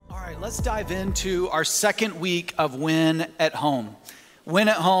Let's dive into our second week of Win at Home. Win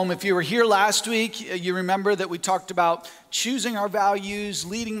at Home. If you were here last week, you remember that we talked about choosing our values,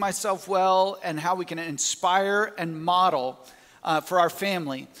 leading myself well, and how we can inspire and model for our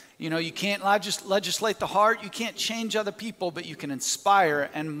family. You know, you can't just legislate the heart, you can't change other people, but you can inspire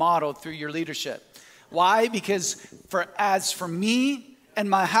and model through your leadership. Why? Because as for me and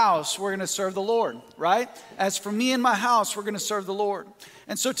my house, we're going to serve the Lord, right? As for me and my house, we're going to serve the Lord.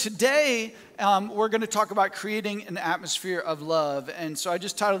 And so today, we're going to talk about creating an atmosphere of love. And so I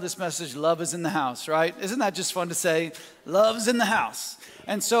just titled this message, Love is in the House, right? Isn't that just fun to say? Love's in the house.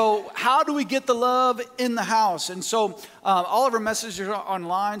 And so how do we get the love in the house? And so all of our messages are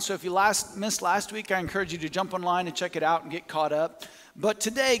online. So if you missed last week, I encourage you to jump online and check it out and get caught up. But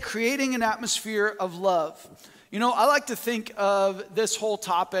today, creating an atmosphere of love. You know, I like to think of this whole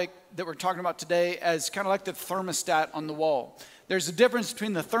topic that we're talking about today as kind of like the thermostat on the wall. There's a difference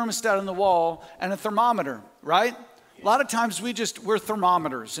between the thermostat on the wall and a thermometer, right? A lot of times we're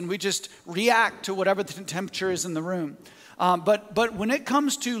thermometers and we just react to whatever the temperature is in the room. But when it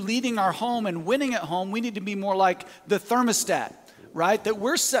comes to leading our home and winning at home, we need to be more like the thermostat, right? That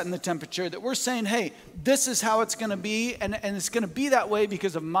we're setting the temperature, that we're saying, hey, this is how it's going to be, and it's going to be that way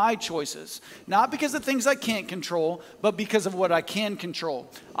because of my choices. Not because of things I can't control, but because of what I can control.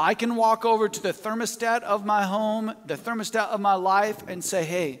 I can walk over to the thermostat of my home, the thermostat of my life, and say,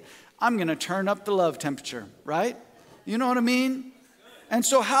 hey, I'm going to turn up the love temperature, right? You know what I mean? And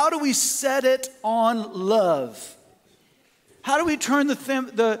so how do we set it on love? How do we turn the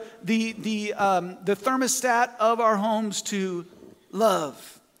thermostat of our homes to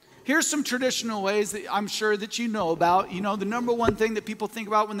love? Here's some traditional ways that I'm sure that you know about. You know, the number one thing that people think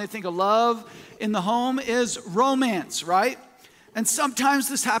about when they think of love in the home is romance, right? And sometimes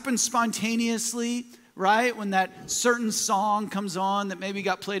this happens spontaneously, right? When that certain song comes on that maybe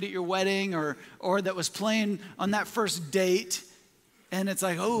got played at your wedding or that was playing on that first date. And it's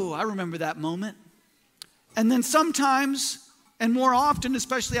like, oh, I remember that moment. And then sometimes, and more often,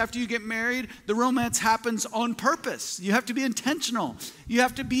 especially after you get married, the romance happens on purpose. You have to be intentional. You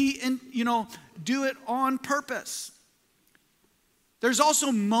have to do it on purpose. There's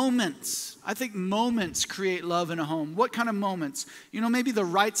also moments. I think moments create love in a home. What kind of moments? You know, maybe the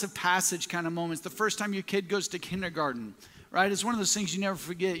rites of passage kind of moments. The first time your kid goes to kindergarten, right? It's one of those things you never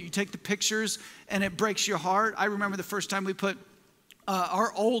forget. You take the pictures and it breaks your heart. I remember the first time we put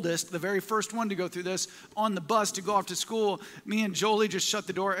our oldest, the very first one to go through this, on the bus to go off to school. Me and Jolie just shut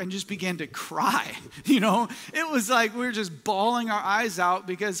the door and just began to cry. You know, it was like we were just bawling our eyes out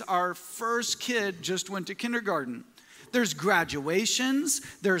because our first kid just went to kindergarten. There's graduations,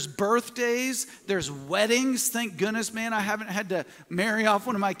 there's birthdays, there's weddings. Thank goodness, man, I haven't had to marry off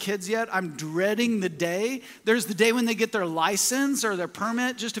one of my kids yet. I'm dreading the day. There's the day when they get their license or their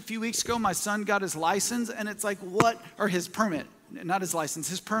permit. Just a few weeks ago, my son got his license, and it's like, his permit. Not his license,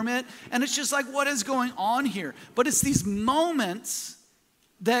 his permit. And it's just like, what is going on here? But it's these moments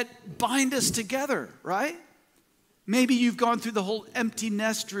that bind us together, right? Maybe you've gone through the whole empty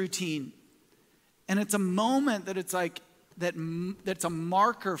nest routine. And it's a moment that it's like, that's a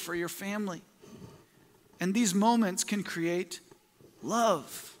marker for your family. And these moments can create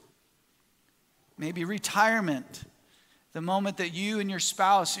love. Maybe retirement. The moment that you and your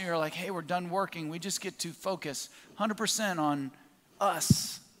spouse, you're like, hey, we're done working. We just get to focus 100% on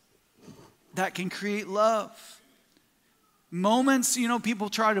us. That can create love. Moments, you know, people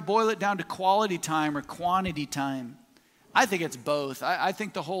try to boil it down to quality time or quantity time. I think it's both. I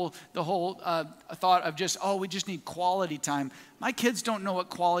think the whole thought of just, we just need quality time. My kids don't know what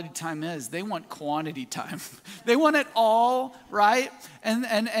quality time is. They want quantity time. They want it all, right?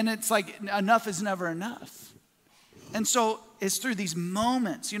 And it's like enough is never enough. And so it's through these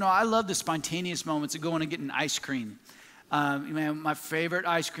moments. You know, I love the spontaneous moments of going and getting ice cream. My favorite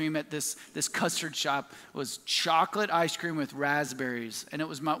ice cream at this custard shop was chocolate ice cream with raspberries. And it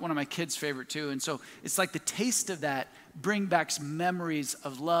was one of my kids' favorite too. And so it's like the taste of that bring back memories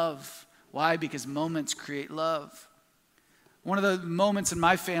of love. Why? Because moments create love. One of the moments in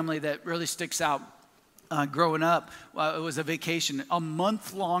my family that really sticks out growing up, it was a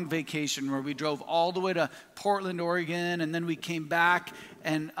month-long vacation where we drove all the way to Portland, Oregon, and then we came back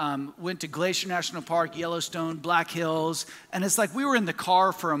and went to Glacier National Park, Yellowstone, Black Hills, and it's like we were in the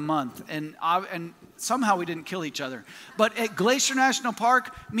car for a month, and somehow we didn't kill each other. But at Glacier National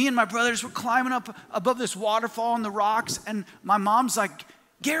Park, me and my brothers were climbing up above this waterfall in the rocks, and my mom's like,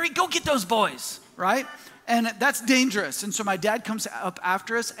 Gary, go get those boys, right? And that's dangerous. And so my dad comes up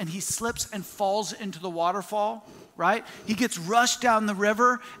after us and he slips and falls into the waterfall, right? He gets rushed down the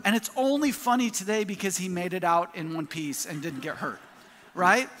river, and it's only funny today because he made it out in one piece and didn't get hurt,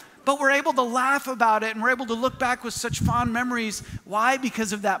 right? But we're able to laugh about it and we're able to look back with such fond memories. Why?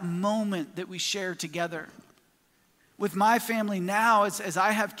 Because of that moment that we share together. With my family now, as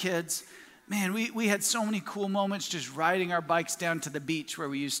I have kids, man, we had so many cool moments just riding our bikes down to the beach where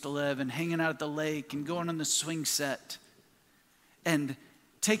we used to live and hanging out at the lake and going on the swing set and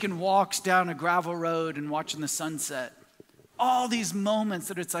taking walks down a gravel road and watching the sunset. All these moments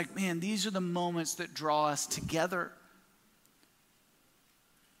that it's like, man, these are the moments that draw us together.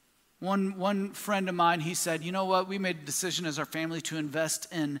 One friend of mine, he said, you know what? We made a decision as our family to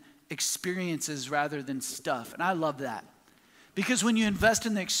invest in experiences rather than stuff. And I love that. Because when you invest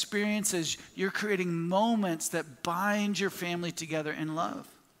in the experiences, you're creating moments that bind your family together in love.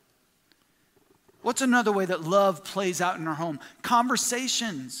 What's another way that love plays out in our home?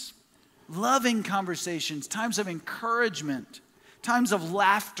 Conversations, loving conversations, times of encouragement, times of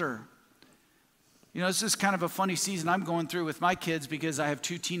laughter. You know, this is kind of a funny season I'm going through with my kids because I have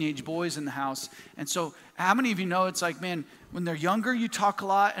 2 teenage boys in the house. And so how many of you know it's like, man, when they're younger, you talk a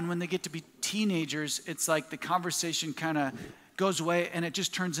lot. And when they get to be teenagers, it's like the conversation kind of goes away and it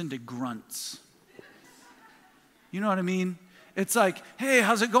just turns into grunts. You know what I mean? It's like, hey,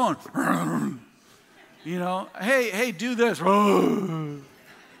 how's it going? You know, hey, do this.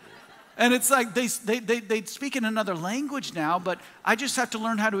 And it's like they speak in another language now, but I just have to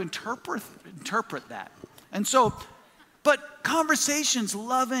learn how to interpret that. And so, but conversations,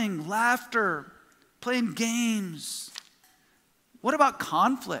 loving, laughter, playing games. What about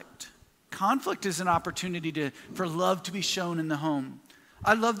conflict? Conflict is an opportunity for love to be shown in the home.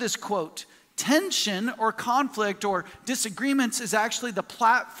 I love this quote. Tension or conflict or disagreements is actually the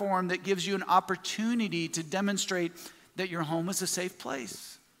platform that gives you an opportunity to demonstrate that your home is a safe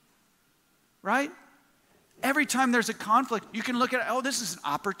place. Right? Every time there's a conflict, you can look at it, oh, this is an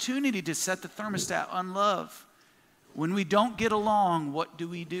opportunity to set the thermostat on love. When we don't get along, what do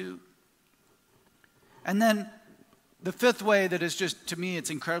we do? And then the 5th way that is just, to me, it's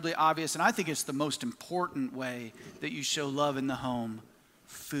incredibly obvious, and I think it's the most important way that you show love in the home,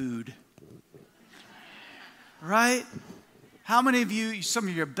 food. Right? How many of you, some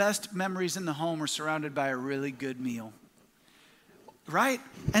of your best memories in the home are surrounded by a really good meal? Right?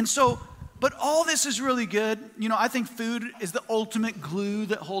 And so, but all this is really good. You know, I think food is the ultimate glue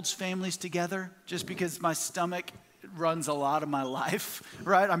that holds families together, just because my stomach runs a lot of my life,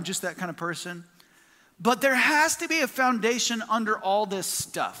 right? I'm just that kind of person. But there has to be a foundation under all this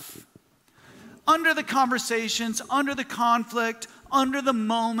stuff. Under the conversations, under the conflict, under the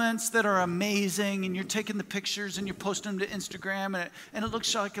moments that are amazing, and you're taking the pictures and you're posting them to Instagram, and it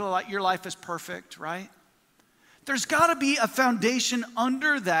looks like your life is perfect, right? There's got to be a foundation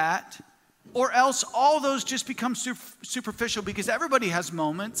under that, or else all those just become superficial, because everybody has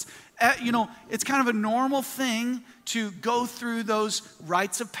moments. You know, it's kind of a normal thing to go through those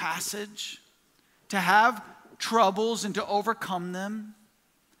rites of passage, to have troubles and to overcome them.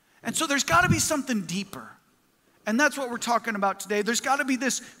 And so there's got to be something deeper. And that's what we're talking about today. There's got to be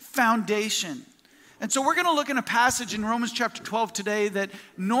this foundation. And so we're going to look in a passage in Romans chapter 12 today that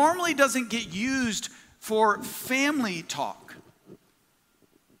normally doesn't get used for family talk.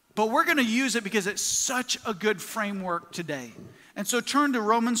 But we're going to use it because it's such a good framework today. And so turn to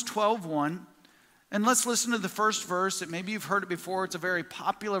Romans 12:1. And let's listen to the first verse. Maybe you've heard it before. It's a very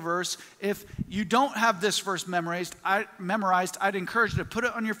popular verse. If you don't have this verse memorized, I'd encourage you to put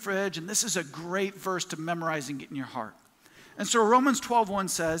it on your fridge. And this is a great verse to memorize and get in your heart. And so Romans 12:1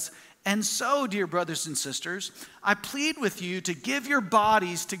 says, "And so, dear brothers and sisters, I plead with you to give your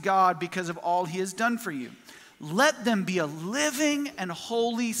bodies to God because of all he has done for you. Let them be a living and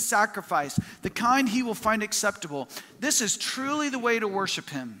holy sacrifice, the kind he will find acceptable. This is truly the way to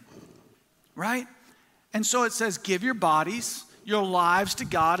worship him." Right? And so it says, give your bodies, your lives to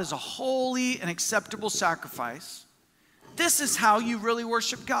God as a holy and acceptable sacrifice. This is how you really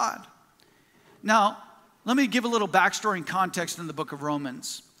worship God. Now, let me give a little backstory and context in the book of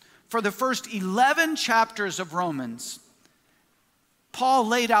Romans. For the first 11 chapters of Romans, Paul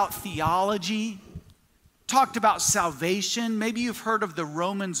laid out theology, talked about salvation. Maybe you've heard of the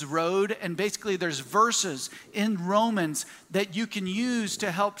Romans Road, and basically there's verses in Romans that you can use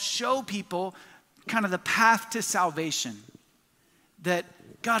to help show people kind of the path to salvation. That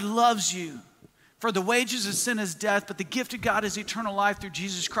God loves you. For the wages of sin is death, but the gift of God is eternal life through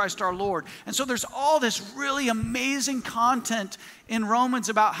Jesus Christ our Lord. And so there's all this really amazing content in Romans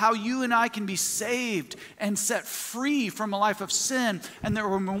about how you and I can be saved and set free from a life of sin, and that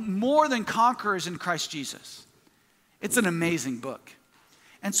we're more than conquerors in Christ Jesus. It's an amazing book.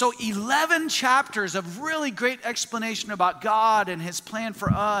 And so 11 chapters of really great explanation about God and his plan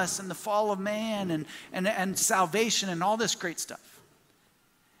for us and the fall of man and salvation and all this great stuff.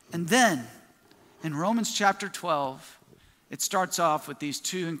 And then in Romans chapter 12, it starts off with these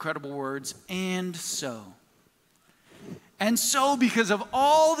two incredible words, and so. And so, because of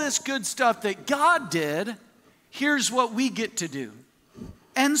all this good stuff that God did, here's what we get to do.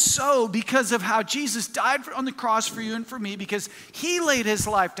 And so, because of how Jesus died on the cross for you and for me, because he laid his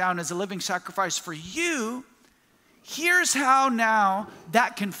life down as a living sacrifice for you, here's how now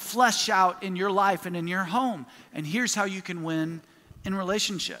that can flesh out in your life and in your home. And here's how you can win in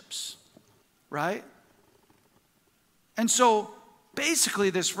relationships, right? And so, basically,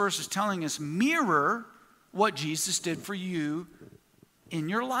 this verse is telling us, mirror what Jesus did for you in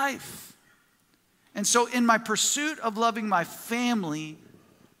your life. And so, in my pursuit of loving my family,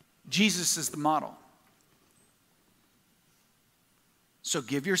 Jesus is the model. So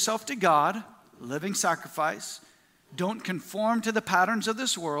give yourself to God, living sacrifice. Don't conform to the patterns of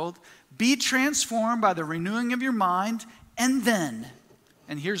this world. Be transformed by the renewing of your mind. And then,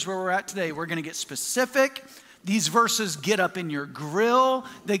 and here's where we're at today, we're going to get specific. These verses get up in your grill.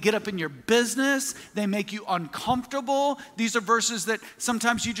 They get up in your business. They make you uncomfortable. These are verses that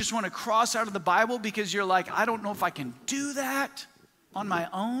sometimes you just want to cross out of the Bible because you're like, I don't know if I can do that on my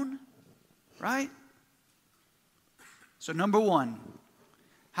own, right? So number one,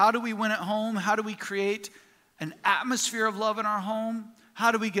 how do we win at home? How do we create an atmosphere of love in our home?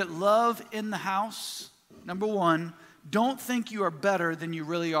 How do we get love in the house? Number one, don't think you are better than you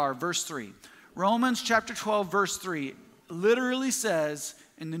really are. Verse 3. Romans chapter 12, verse 3 literally says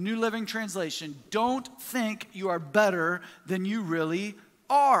in the New Living Translation, don't think you are better than you really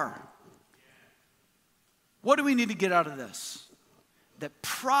are. What do we need to get out of this? That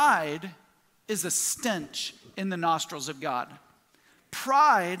pride is a stench in the nostrils of God.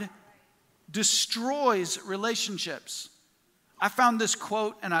 Pride destroys relationships. I found this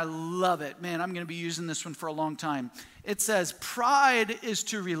quote and I love it. Man, I'm going to be using this one for a long time. It says, pride is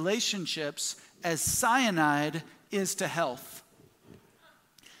to relationships as cyanide is to health.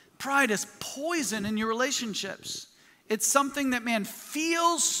 Pride is poison in your relationships. It's something that, man,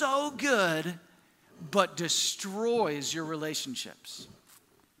 feels so good, but destroys your relationships.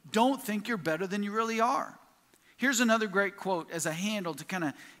 Don't think you're better than you really are. Here's another great quote as a handle to kind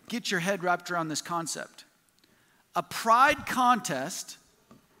of get your head wrapped around this concept. A pride contest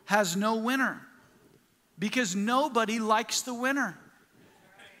has no winner because nobody likes the winner.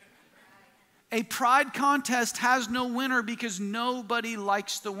 A pride contest has no winner because nobody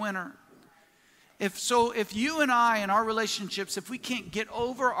likes the winner. If you and I in our relationships, if we can't get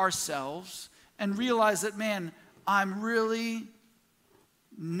over ourselves and realize that, man, I'm really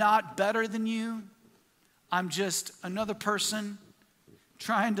not better than you. I'm just another person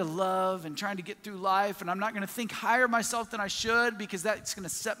trying to love and trying to get through life, and I'm not going to think higher of myself than I should because that's going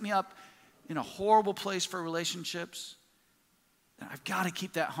to set me up in a horrible place for relationships. Then I've got to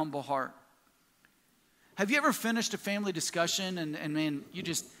keep that humble heart. Have you ever finished a family discussion and man,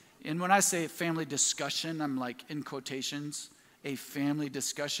 and when I say family discussion, I'm like in quotations, a family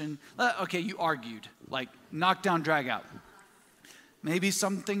discussion. Okay, you argued, like knockdown, drag out. Maybe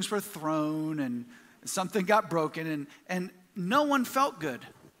some things were thrown and something got broken and no one felt good,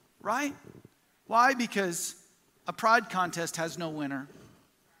 right? Why? Because a pride contest has no winner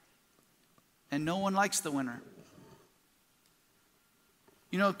and no one likes the winner.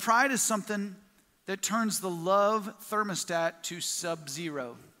 You know, pride is something that turns the love thermostat to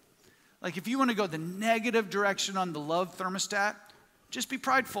sub-zero. Like if you want to go the negative direction on the love thermostat, just be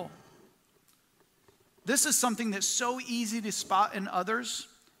prideful. This is something that's so easy to spot in others,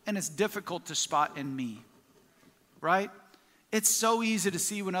 and it's difficult to spot in me, right? It's so easy to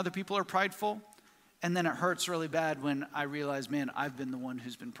see when other people are prideful, and then it hurts really bad when I realize, man, I've been the one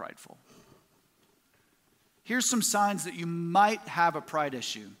who's been prideful. Here's some signs that you might have a pride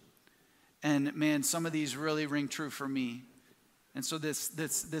issue. And man, some of these really ring true for me. And so this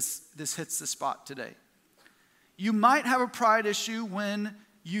hits the spot today. You might have a pride issue when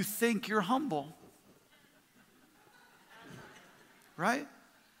you think you're humble. Right?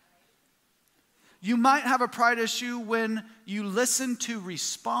 You might have a pride issue when you listen to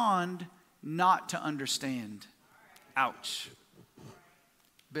respond, not to understand. Ouch.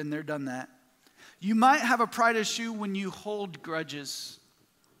 Been there, done that. You might have a pride issue when you hold grudges.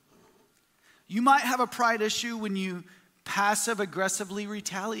 You might have a pride issue when you passive-aggressively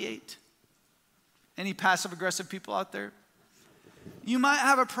retaliate. Any passive-aggressive people out there? You might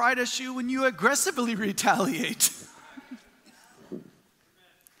have a pride issue when you aggressively retaliate.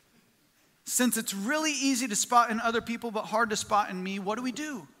 Since it's really easy to spot in other people but hard to spot in me, what do we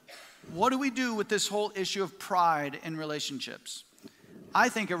do? What do we do with this whole issue of pride in relationships? I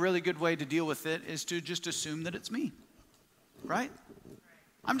think a really good way to deal with it is to just assume that it's me, right?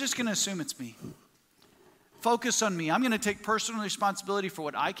 I'm just going to assume it's me. Focus on me. I'm going to take personal responsibility for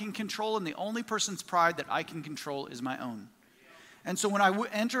what I can control, and the only person's pride that I can control is my own. And so when I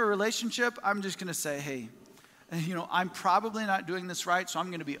enter a relationship, I'm just going to say, hey, I'm probably not doing this right, so I'm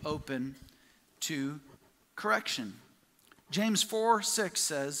going to be open to correction. James 4:6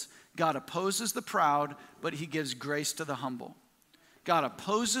 says, God opposes the proud, but he gives grace to the humble. God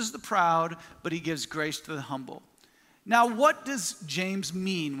opposes the proud, but he gives grace to the humble. Now, what does James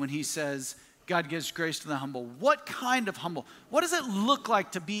mean when he says God gives grace to the humble? What kind of humble? What does it look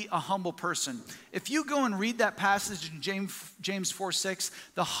like to be a humble person? If you go and read that passage in James 4:6,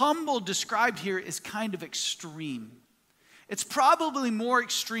 the humble described here is kind of extreme. It's probably more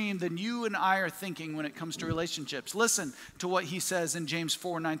extreme than you and I are thinking when it comes to relationships. Listen to what he says in James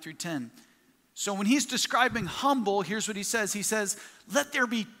 4:9-10. So when he's describing humble, here's what he says. He says, let there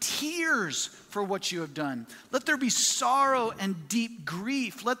be tears for what you have done. Let there be sorrow and deep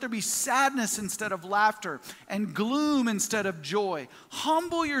grief. Let there be sadness instead of laughter and gloom instead of joy.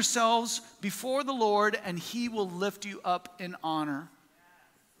 Humble yourselves before the Lord, and he will lift you up in honor.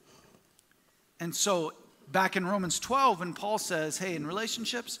 And so back in Romans 12, when Paul says, hey, in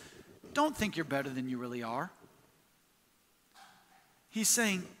relationships, don't think you're better than you really are. He's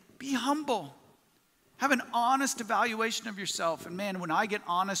saying, be humble. Have an honest evaluation of yourself. And man, when I get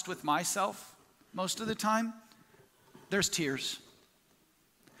honest with myself, most of the time, there's tears.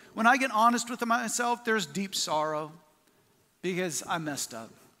 When I get honest with myself, there's deep sorrow because I messed up.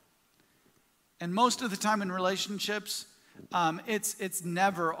 And most of the time in relationships, it's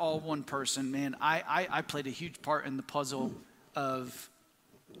never all one person. Man, I played a huge part in the puzzle of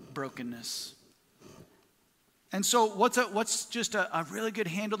brokenness. And so what's just a really good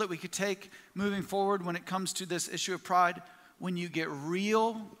handle that we could take moving forward when it comes to this issue of pride? When you get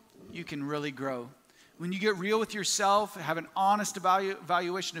real, you can really grow. When you get real with yourself, have an honest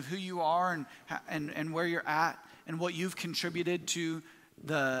evaluation of who you are and where you're at and what you've contributed to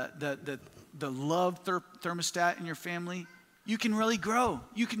the love thermostat in your family, you can really grow.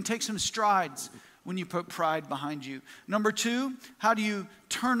 You can take some strides when you put pride behind you. Number 2, how do you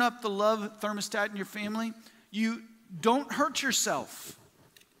turn up the love thermostat in your family? You don't hurt yourself.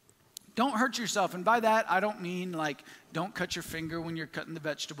 Don't hurt yourself. And by that, I don't mean like don't cut your finger when you're cutting the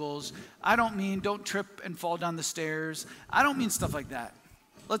vegetables. I don't mean don't trip and fall down the stairs. I don't mean stuff like that.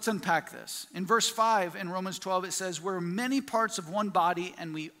 Let's unpack this. In verse 5 in Romans 12, it says, we're many parts of one body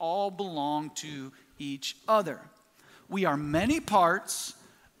and we all belong to each other. We are many parts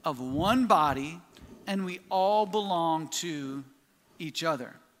of one body and we all belong to each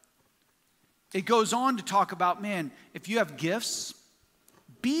other. It goes on to talk about, man, if you have gifts,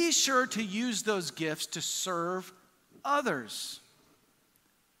 be sure to use those gifts to serve others.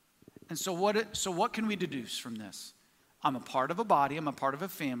 And so what can we deduce from this? I'm a part of a body. I'm a part of a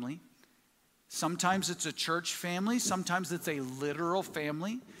family. Sometimes it's a church family. Sometimes it's a literal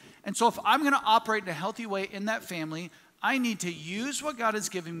family. And so if I'm going to operate in a healthy way in that family, I need to use what God has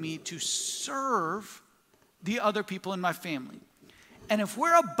given me to serve the other people in my family. And if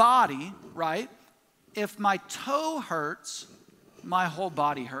we're a body, right, if my toe hurts, my whole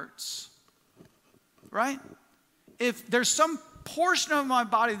body hurts, right? If there's some portion of my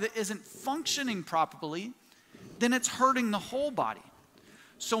body that isn't functioning properly, then it's hurting the whole body.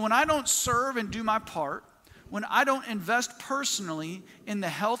 So when I don't serve and do my part, when I don't invest personally in the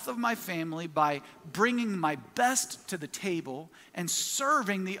health of my family by bringing my best to the table and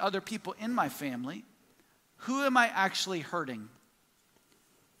serving the other people in my family, who am I actually hurting?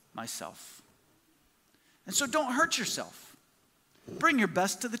 Myself. And so don't hurt yourself. Bring your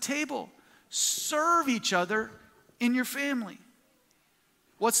best to the table. Serve each other in your family.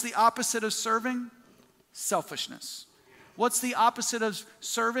 What's the opposite of serving? Selfishness. What's the opposite of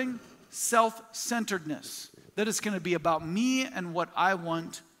serving? Self-centeredness. That it's going to be about me and what I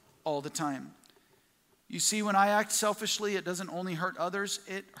want all the time. You see, when I act selfishly, it doesn't only hurt others,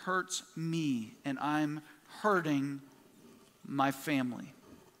 it hurts me, and I'm hurting my family.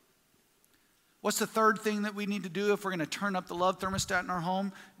 What's the third thing that we need to do if we're going to turn up the love thermostat in our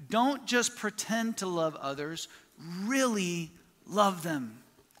home? Don't just pretend to love others, really love them.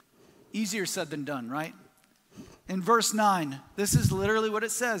 Easier said than done, right? In verse 9, this is literally what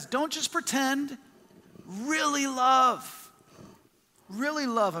it says. Don't just pretend, really love. Really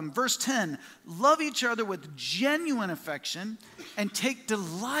love them. Verse 10, love each other with genuine affection and take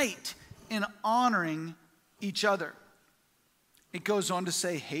delight in honoring each other. It goes on to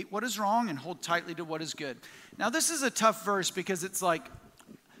say, hate what is wrong and hold tightly to what is good. Now, this is a tough verse because it's like,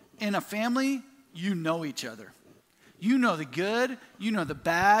 in a family, you know each other. You know the good, you know the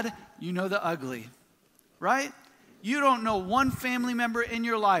bad, you know the ugly, right? You don't know one family member in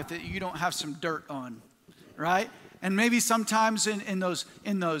your life that you don't have some dirt on, right? And maybe sometimes in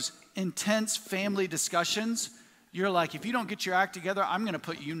those intense family discussions, you're like, if you don't get your act together, I'm going to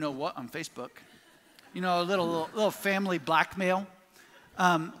put you know what on Facebook. You know, a little family blackmail.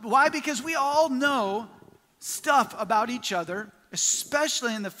 Why? Because we all know stuff about each other,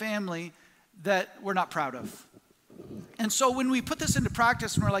 especially in the family, that we're not proud of. And so when we put this into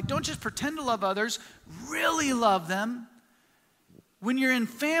practice and we're like, don't just pretend to love others, really love them. When you're in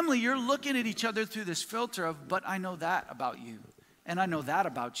family, you're looking at each other through this filter of, but I know that about you, and I know that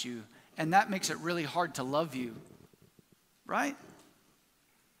about you, and that makes it really hard to love you, right?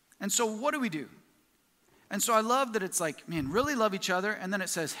 And so what do? And so I love that it's like, man, really love each other, and then it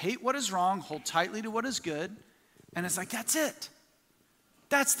says, hate what is wrong, hold tightly to what is good, and it's like, that's it.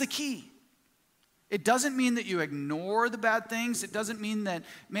 That's the key. It doesn't mean that you ignore the bad things. It doesn't mean that,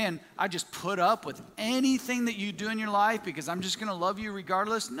 man, I just put up with anything that you do in your life because I'm just going to love you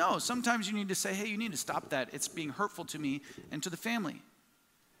regardless. No, sometimes you need to say, hey, you need to stop that. It's being hurtful to me and to the family.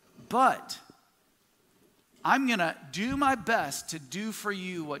 But I'm going to do my best to do for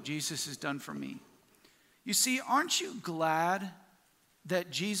you what Jesus has done for me. You see, aren't you glad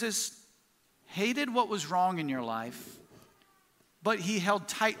that Jesus hated what was wrong in your life, but he held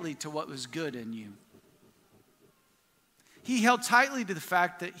tightly to what was good in you? He held tightly to the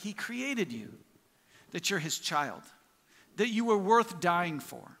fact that he created you, that you're his child, that you were worth dying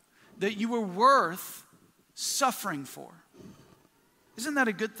for, that you were worth suffering for. Isn't that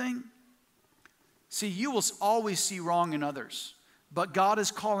a good thing? See, you will always see wrong in others, but God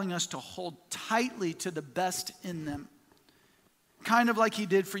is calling us to hold tightly to the best in them, kind of like he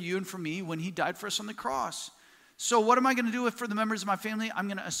did for you and for me when he died for us on the cross. So what am I going to do for the members of my family? I'm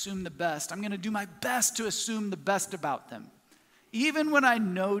going to assume the best. I'm going to do my best to assume the best about them. Even when I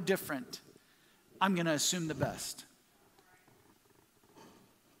know different, I'm going to assume the best.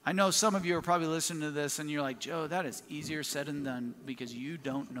 I know some of you are probably listening to this and you're like, Joe, that is easier said than done because you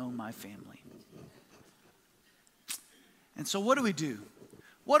don't know my family. And so what do?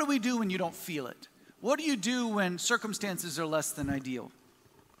 What do we do when you don't feel it? What do you do when circumstances are less than ideal?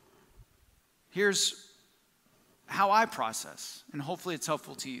 Here's how I process, and hopefully it's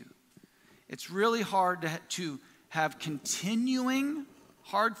helpful to you. It's really hard to have continuing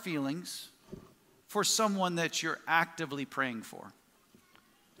hard feelings for someone that you're actively praying for.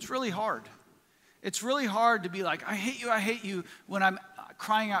 It's really hard. It's really hard to be like, I hate you, when I'm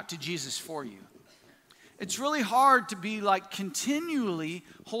crying out to Jesus for you. It's really hard to be like continually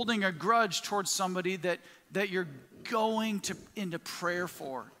holding a grudge towards somebody that you're going into prayer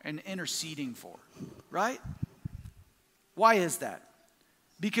for and interceding for, right? Why is that?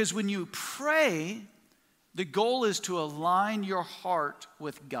 Because when you pray, the goal is to align your heart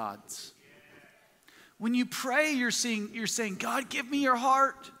with God's. When you pray, you're saying, God, give me your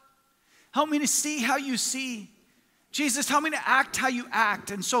heart. Help me to see how you see. Jesus, help me to act how you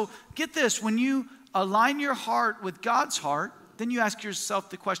act. And so get this, when you align your heart with God's heart, then you ask yourself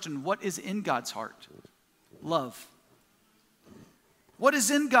the question, what is in God's heart? Love. What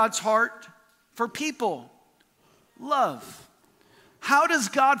is in God's heart for people? Love. How does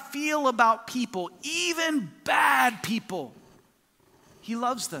God feel about people, even bad people? He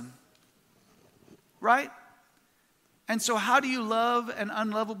loves them, right? And so how do you love an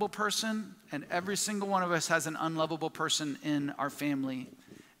unlovable person? And every single one of us has an unlovable person in our family.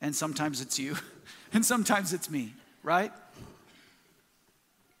 And sometimes it's you, and sometimes it's me, right?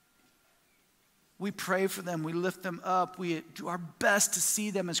 We pray for them, we lift them up, we do our best to see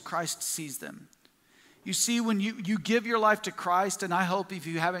them as Christ sees them. You see, when you give your life to Christ, and I hope if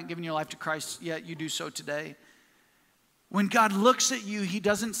you haven't given your life to Christ yet, you do so today. When God looks at you, he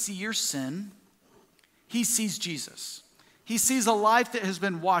doesn't see your sin. He sees Jesus. He sees a life that has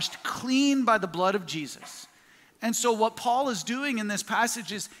been washed clean by the blood of Jesus. And so what Paul is doing in this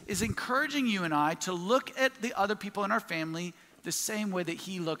passage is encouraging you and I to look at the other people in our family the same way that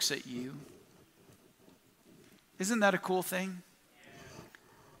he looks at you. Isn't that a cool thing?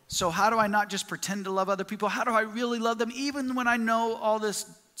 So how do I not just pretend to love other people? How do I really love them even when I know all this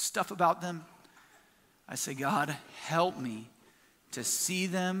stuff about them? I say, God, help me to see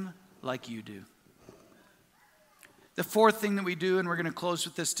them like you do. The fourth thing that we do, and we're going to close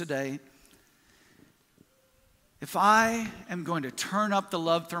with this today, if I am going to turn up the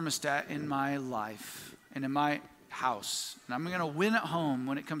love thermostat in my life and in my house, and I'm going to win at home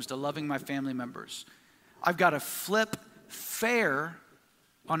when it comes to loving my family members, I've got to flip fair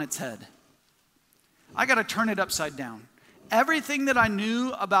on its head. I got to turn it upside down. Everything that I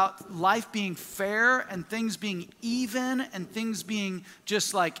knew about life being fair and things being even and things being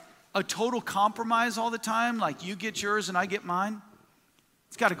just like a total compromise all the time, like you get yours and I get mine,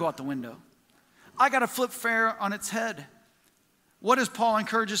 it's got to go out the window. I got to flip fair on its head. What does Paul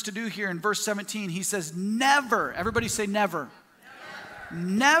encourage us to do here in verse 17? He says, never, everybody say never.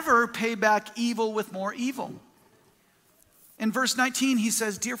 Never pay back evil with more evil. In verse 19, he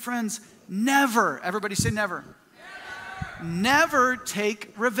says, dear friends, never, everybody say never. Never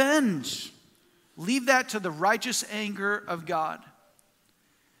take revenge. Leave that to the righteous anger of God.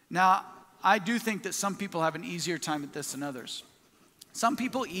 Now, I do think that some people have an easier time at this than others. Some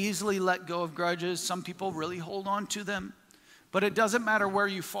people easily let go of grudges. Some people really hold on to them. But it doesn't matter where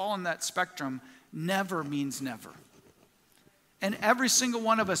you fall in that spectrum. Never means never. And every single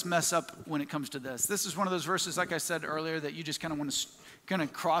one of us mess up when it comes to this. This is one of those verses, like I said earlier, that you just kind of want to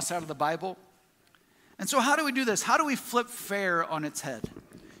cross out of the Bible. And so how do we do this? How do we flip fair on its head?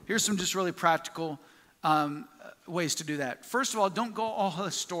 Here's some just really practical ways to do that. First of all, don't go all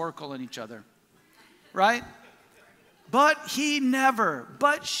historical in each other, right? But he never,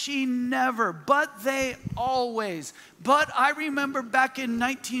 but she never, but they always. But I remember back in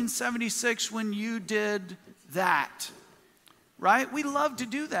 1976 when you did that, right? We love to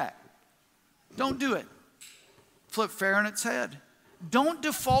do that. Don't do it. Flip fair on its head. Don't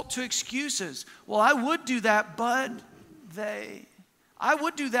default to excuses. Well, I would do that, but they. I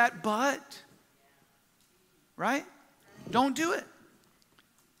would do that, but. Right? Don't do it.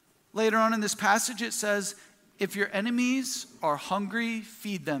 Later on in this passage, it says, if your enemies are hungry,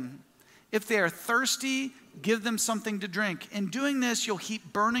 feed them. If they are thirsty, give them something to drink. In doing this, you'll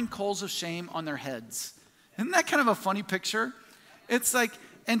heap burning coals of shame on their heads. Isn't that kind of a funny picture? It's like,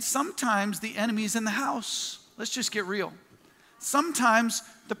 and sometimes the enemy's in the house. Let's just get real. Sometimes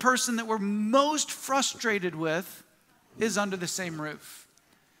the person that we're most frustrated with is under the same roof.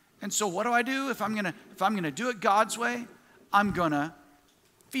 And so what do? If I'm gonna do it God's way, I'm gonna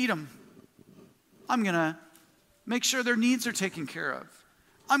feed them. I'm gonna make sure their needs are taken care of.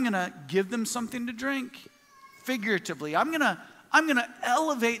 I'm gonna give them something to drink, figuratively. I'm gonna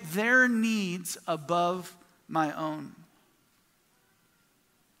elevate their needs above my own.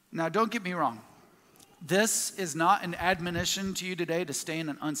 Now, don't get me wrong. This is not an admonition to you today to stay in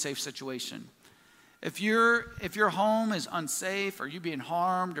an unsafe situation. If your home is unsafe, or you being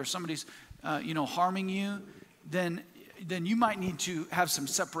harmed, or somebody's harming you, then you might need to have some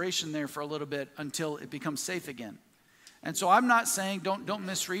separation there for a little bit until it becomes safe again. And so I'm not saying, don't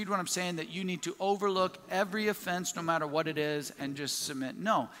misread what I'm saying, that you need to overlook every offense no matter what it is and just submit.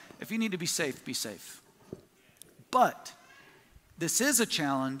 No, if you need to be safe, be safe. But this is a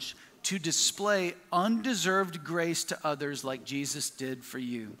challenge to display undeserved grace to others like Jesus did for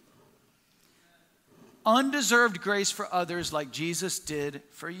you. Undeserved grace for others like Jesus did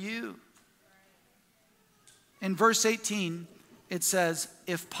for you. In verse 18, it says,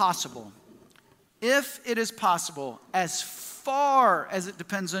 if possible, if it is possible, as far as it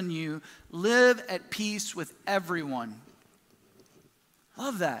depends on you, live at peace with everyone.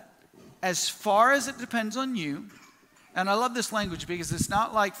 Love that. As far as it depends on you. And I love this language because it's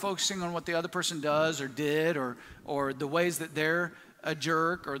not like focusing on what the other person does or did or the ways that they're a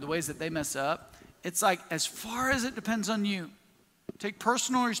jerk or the ways that they mess up. It's like, as far as it depends on you, take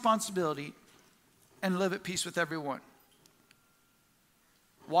personal responsibility and live at peace with everyone.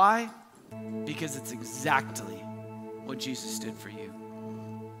 Why? Because it's exactly what Jesus did for you.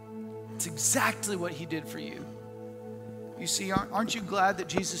 It's exactly what he did for you. You see, aren't you glad that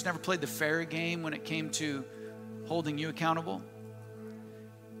Jesus never played the fair game when it came to holding you accountable?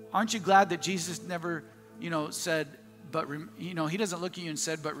 Aren't you glad that Jesus never, said, but, he doesn't look at you and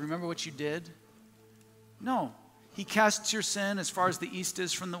said, but remember what you did? No, he casts your sin as far as the east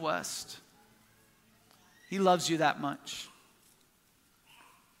is from the west. He loves you that much.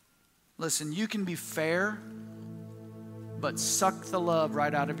 Listen, you can be fair, but suck the love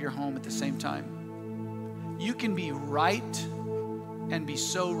right out of your home at the same time. You can be right and be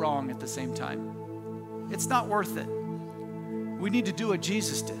so wrong at the same time. It's not worth it. We need to do what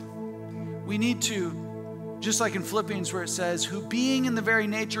Jesus did. We need to, just like in Philippians where it says, who being in the very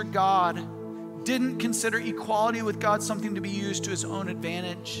nature God, didn't consider equality with God something to be used to his own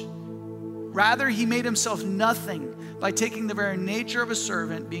advantage. Rather, he made himself nothing by taking the very nature of a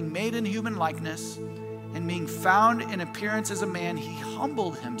servant, being made in human likeness, and being found in appearance as a man, he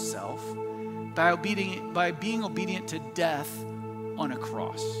humbled himself by being obedient to death on a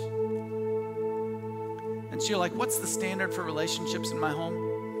cross. And so you're like, what's the standard for relationships in my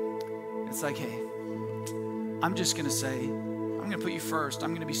home? It's like, hey, I'm just going to say, I'm going to put you first. I'm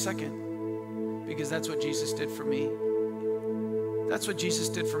going to be second because that's what Jesus did for me. That's what Jesus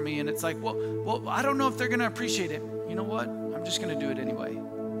did for me. And it's like, well, I don't know if they're going to appreciate it. You know what? I'm just going to do it anyway.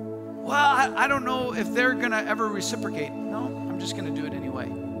 well, I don't know if they're going to ever reciprocate. No, I'm just going to do it anyway.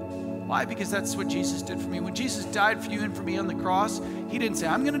 Why? Because that's what Jesus did for me. When Jesus died for you and for me on the cross, he didn't say,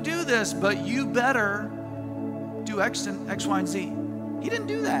 I'm going to do this, but you better do X, Y, and Z. He didn't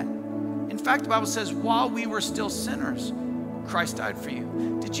do that. In fact, the Bible says, while we were still sinners, Christ died for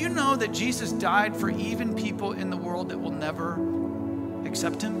you. Did you know that Jesus died for even people in the world that will never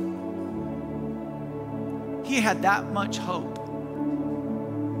accept him? He had that much hope.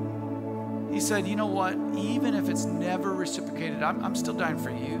 He said, you know what? Even if it's never reciprocated, I'm still dying for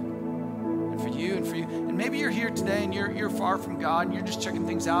you and for you and for you. And maybe you're here today and you're far from God and you're just checking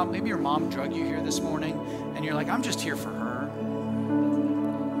things out. Maybe your mom drugged you here this morning and you're like, I'm just here for her.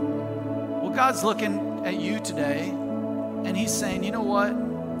 Well, God's looking at you today and he's saying, you know what?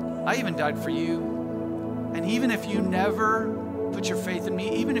 I even died for you. And even if you never put your faith in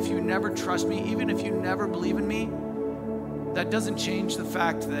me, even if you never trust me, even if you never believe in me, that doesn't change the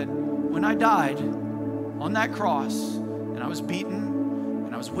fact that when I died on that cross and I was beaten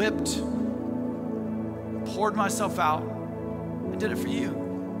and I was whipped, poured myself out, I did it for you.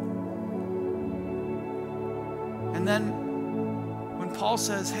 And then when Paul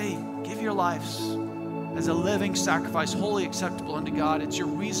says, hey, give your lives as a living sacrifice, wholly acceptable unto God, it's your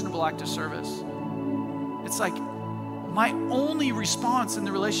reasonable act of service. It's like my only response in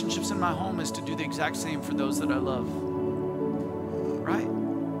the relationships in my home is to do the exact same for those that I love. Right?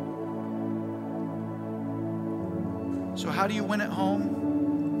 So how do you win at home?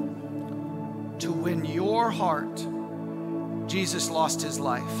 To win your heart, Jesus lost his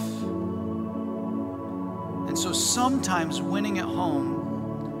life. And so sometimes winning at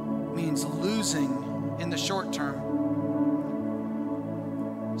home means losing in the short term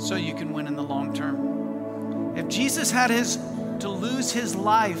so you can win in the long term. If Jesus had to lose his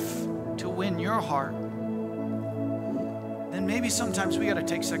life to win your heart, then maybe sometimes we got to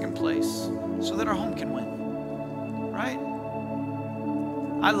take second place so that our home can win, right?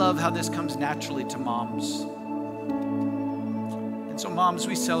 I love how this comes naturally to moms. And so moms,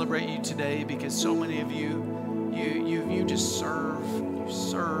 we celebrate you today because so many of you just serve, and you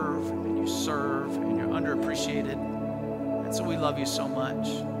serve, and you serve, and you're underappreciated. And so we love you so much.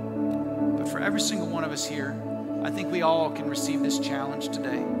 But for every single one of us here, I think we all can receive this challenge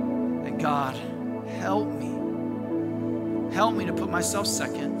today. That God, help me. Help me to put myself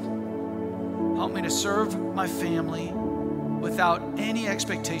second. Help me to serve my family without any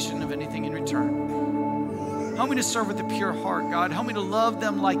expectation of anything in return. Help me to serve with a pure heart, God. Help me to love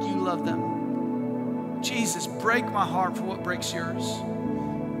them like you love them. Jesus, break my heart for what breaks yours.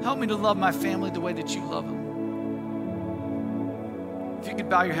 Help me to love my family the way that you love them. If you could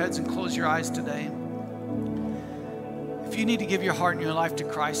bow your heads and close your eyes today. If you need to give your heart and your life to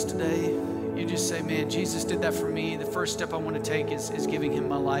Christ today, you just say, man, Jesus did that for me. The first step I want to take is giving him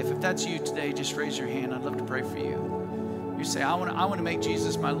my life. If that's you today, just raise your hand. I'd love to pray for you. You say, I want to make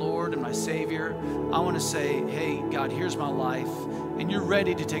Jesus my Lord and my Savior. I want to say, hey, God, here's my life. And you're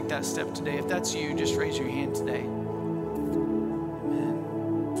ready to take that step today. If that's you, just raise your hand today. Amen.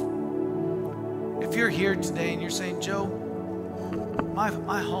 If you're here today and you're saying, Joe, my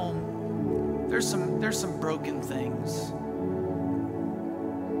home, there's some broken things.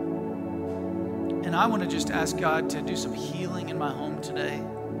 And I want to just ask God to do some healing in my home today.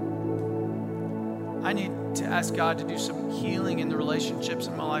 I need to ask God to do some healing in the relationships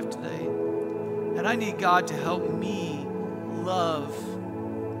in my life today. And I need God to help me love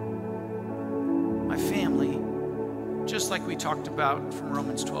my family, just like we talked about from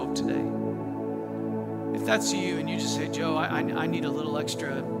Romans 12 today. If that's you and you just say, Joe, I need a little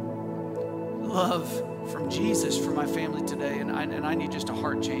extra love from Jesus for my family today, and I need just a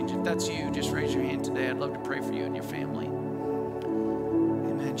heart change. If that's you, just raise your hand today. I'd love to pray for you and your family.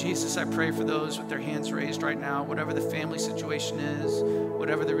 Amen. Jesus, I pray for those with their hands raised right now, whatever the family situation is,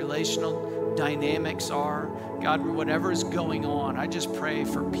 whatever the relational dynamics are, God, whatever is going on, I just pray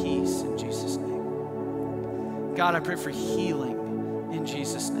for peace in Jesus' name. God, I pray for healing in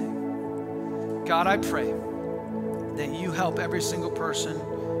Jesus' name. God, I pray that you help every single person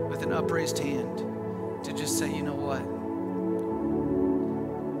with an upraised hand to just say, you know what?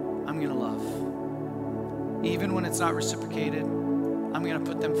 I'm going to love. Even when it's not reciprocated, I'm going to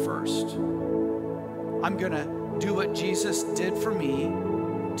put them first. I'm going to do what Jesus did for me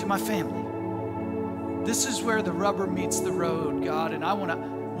to my family. This is where the rubber meets the road, God, and I want to,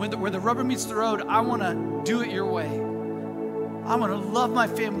 where the rubber meets the road, I want to do it your way. I want to love my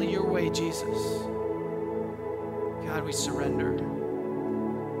family your way, Jesus. God, we surrender.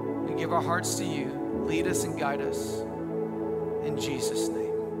 We give our hearts to you. Lead us and guide us. In Jesus'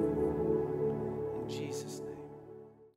 name. In Jesus' name.